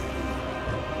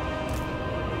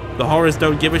 The horrors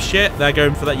don't give a shit. They're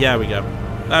going for that. Yeah, we go.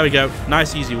 There we go.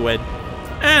 Nice, easy win.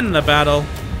 End the battle.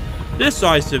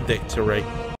 Decisive victory.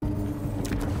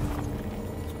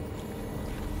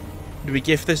 Do we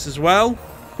gift this as well?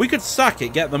 We could sack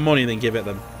it, get the money, then give it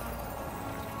them.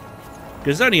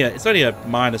 Because it's only a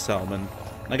minor settlement.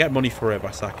 I get money for it if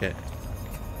I sack it.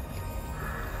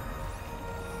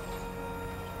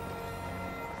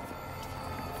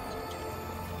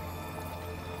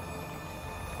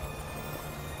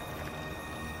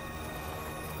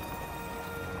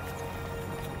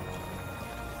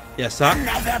 Yes, sir.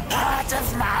 Another part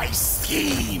of my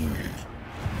scheme.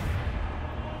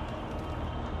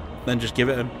 Then just give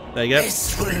it him. There you go.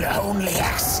 This will only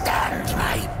extend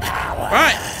my power.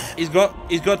 Right. He's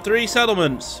got 3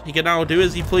 settlements. He can now do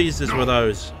as he pleases with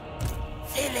those.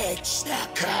 Vilitch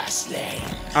the Curseling.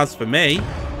 As for me,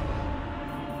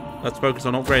 let's focus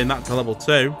on upgrading that to level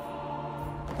 2.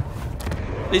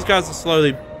 These guys are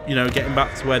slowly, you know, getting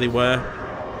back to where they were.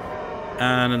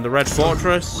 And in the Red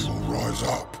Fortress. We will rise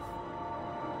up.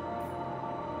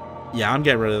 Yeah, I'm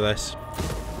getting rid of this.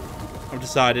 I've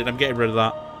decided I'm getting rid of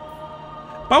that.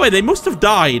 By the way, they must have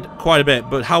died quite a bit,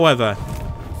 but however,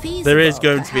 there is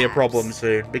going to be a problem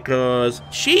soon because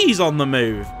she's on the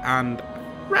move and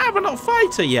I'd rather not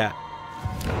fight her yet.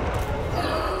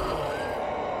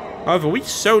 However, we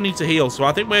so need to heal, so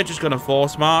I think we're just going to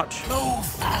force march. Move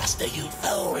faster, you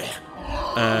fool.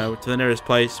 To the nearest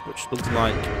place, which looks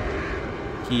like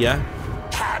here.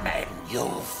 Come in, you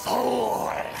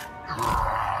fool.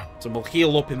 So we'll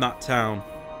heal up in that town.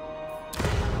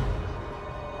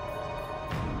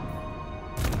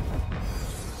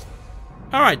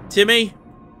 Alright, Timmy.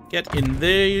 Get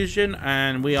invasion,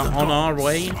 and we are on our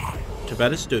way to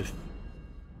better stuff.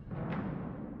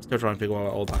 Still trying to figure out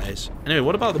what all that is. Anyway,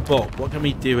 what about the book? What can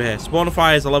we do here? Spawn of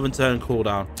Fire is 11 turn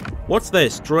cooldown. What's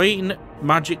this? Drain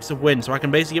magics of wind. So I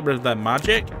can basically get rid of their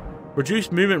magic.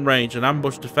 Reduce movement range and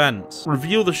ambush defense.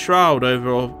 Reveal the shroud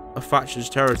over a faction's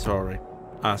territory.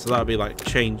 Ah, so that would be like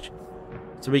change.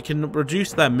 So we can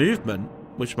reduce their movement,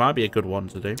 which might be a good one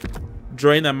to do.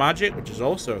 Drain their magic, which is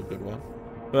also a good one.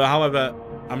 But however,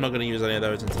 I'm not going to use any of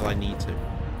those until I need to.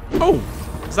 Oh,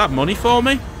 is that money for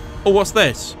me? Oh, what's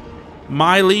this?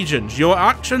 My legions, your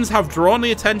actions have drawn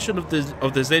the attention of the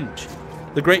Zinch.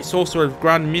 The great sorcerer of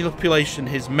grand manipulation,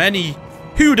 his many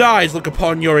who dies look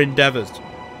upon your endeavors.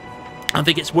 I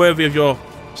think it's worthy of your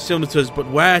signatures, but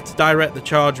where to direct the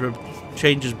charge of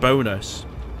changes bonus.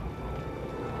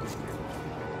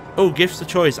 Oh, gifts of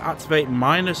choice. Activate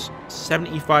minus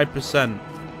 75%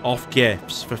 off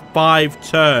gifts for 5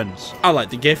 turns. I like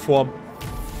the gift one.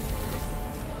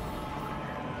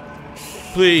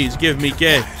 Please give me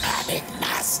gifts.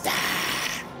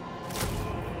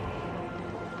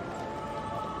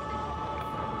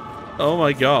 Oh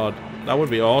my god. That would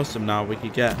be awesome now. We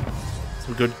could get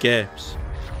some good gifts.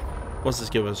 What's this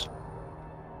give us?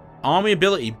 Army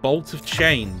ability, Bolt of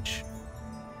Change.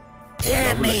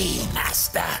 Hear me,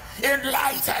 Master.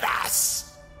 Enlighten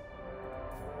us.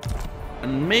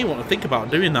 And may want to think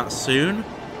about doing that soon.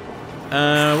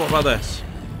 What about this?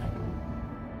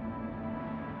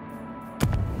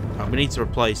 Oh, we need to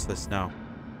replace this now.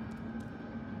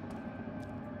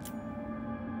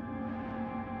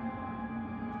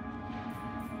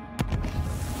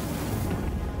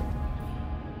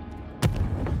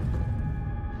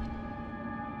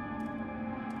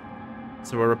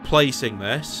 So we're replacing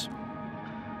this.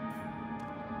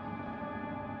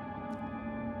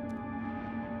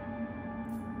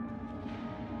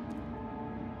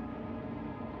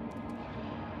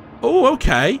 Oh,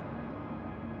 okay.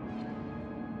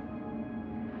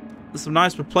 There's some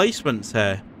nice replacements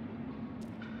here.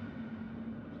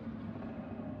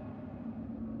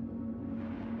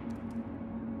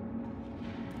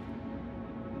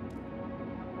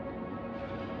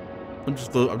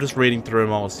 I'm just reading through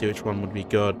them all to see which one would be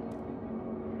good.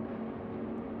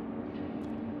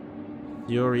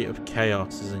 Fury of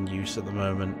Chaos is in use at the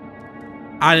moment.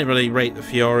 I didn't really rate the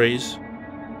Furies.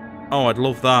 Oh, I'd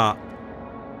love that.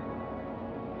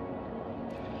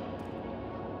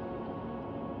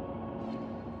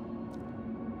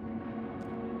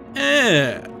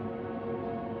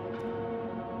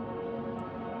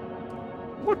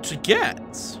 What to get?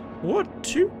 What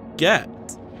to get?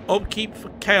 Upkeep for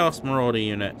Chaos Marauder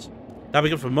units. That'd be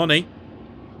good for money.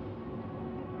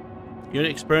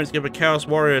 Unit experience given Chaos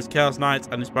Warriors, Chaos Knights,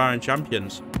 and Inspiring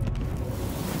Champions.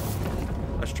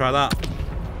 Let's try that.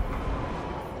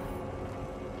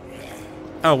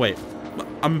 Oh, wait.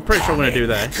 I'm pretty sure I'm going to do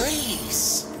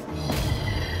this.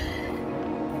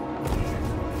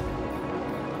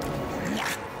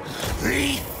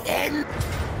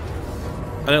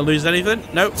 I didn't lose anything?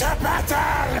 Nope.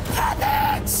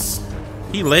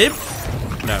 He lived?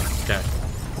 No, okay.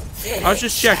 I was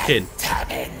just checking.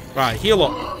 Right, heal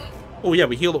up. Oh yeah,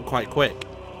 we healed up quite quick.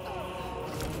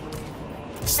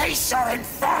 Cease your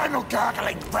infernal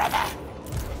gurgling, brother.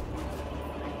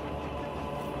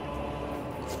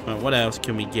 Right, what else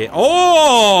can we get?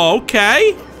 Oh,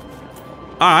 okay.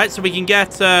 Alright, so we can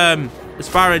get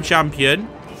Aspiring Champion.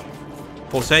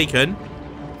 Forsaken.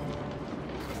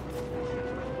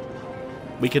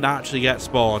 We can actually get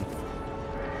Spawn.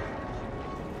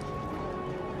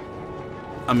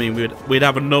 I mean, we'd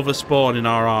have another Spawn in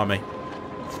our army.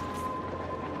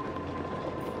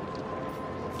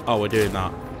 Oh, we're doing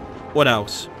that. What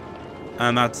else?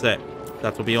 And that's it.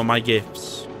 That will be all my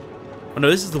gifts. Oh no,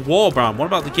 this is the Warbrand. What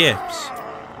about the gifts?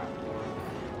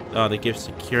 Oh, the gifts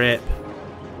are crap,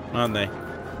 aren't they?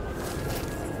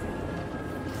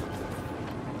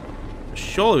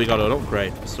 Surely we got an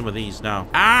upgrade for some of these now.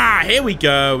 Ah, here we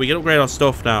go. We can upgrade our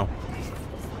stuff now.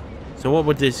 So what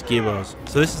would this give us?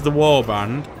 So this is the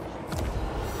Warband.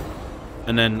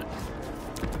 And then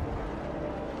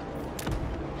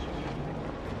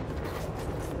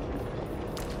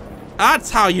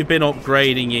That's how you've been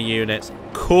upgrading your units.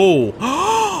 Cool.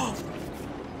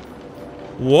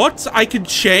 What? I can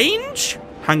change?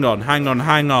 Hang on, hang on,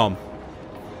 hang on.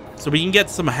 So we can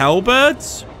get some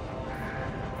Hellbirds?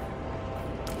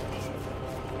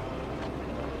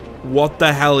 What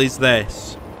the hell is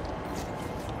this?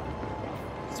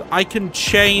 So I can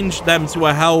change them to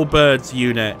a Hellbirds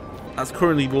unit. That's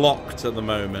currently locked at the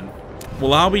moment.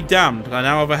 Well, I'll be damned. I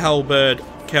now have a Hellbird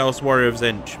Chaos Warrior of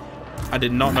Zinch. I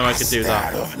did not know I could do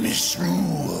that. Of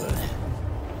Misrule.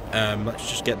 Let's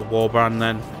just get the Warband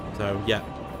then. So, yeah.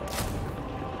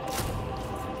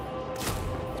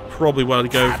 Probably what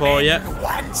I'd go for, yeah.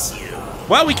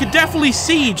 Well, we could definitely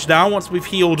siege now once we've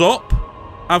healed up.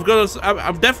 I'm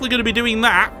definitely going to be doing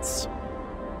that.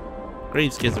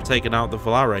 Greenskins have taken out the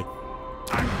Valare.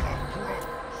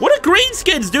 What are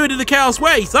Greenskins doing in the Chaos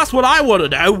Waste? That's what I want to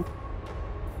know.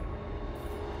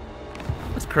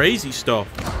 That's crazy stuff.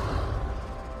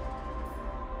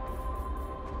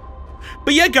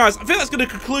 But yeah, guys, I think that's going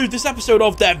to conclude this episode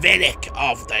of the Vilitch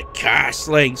of the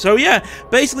Curseling. So yeah,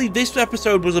 basically this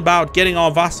episode was about getting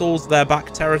our vassals their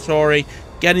back territory,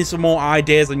 getting some more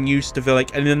ideas and use to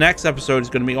Vilitch, and in the next episode is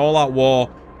going to be all out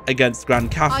war against Grand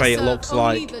Cafe, it looks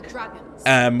like.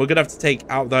 We're going to have to take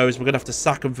out those, we're going to have to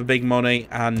sack them for big money,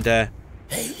 and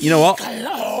you know what?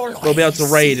 We'll be able to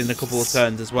raid in a couple of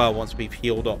turns as well once we've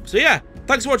healed up. So yeah,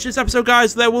 thanks for watching this episode,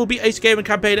 guys. There will be a Skaven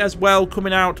campaign as well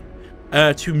coming out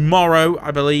tomorrow,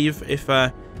 I believe, if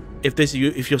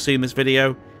you're seeing this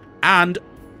video, and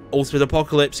Ultimate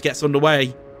Apocalypse gets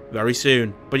underway very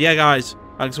soon. But yeah, guys,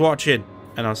 thanks for watching,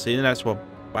 and I'll see you in the next one.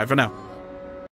 Bye for now.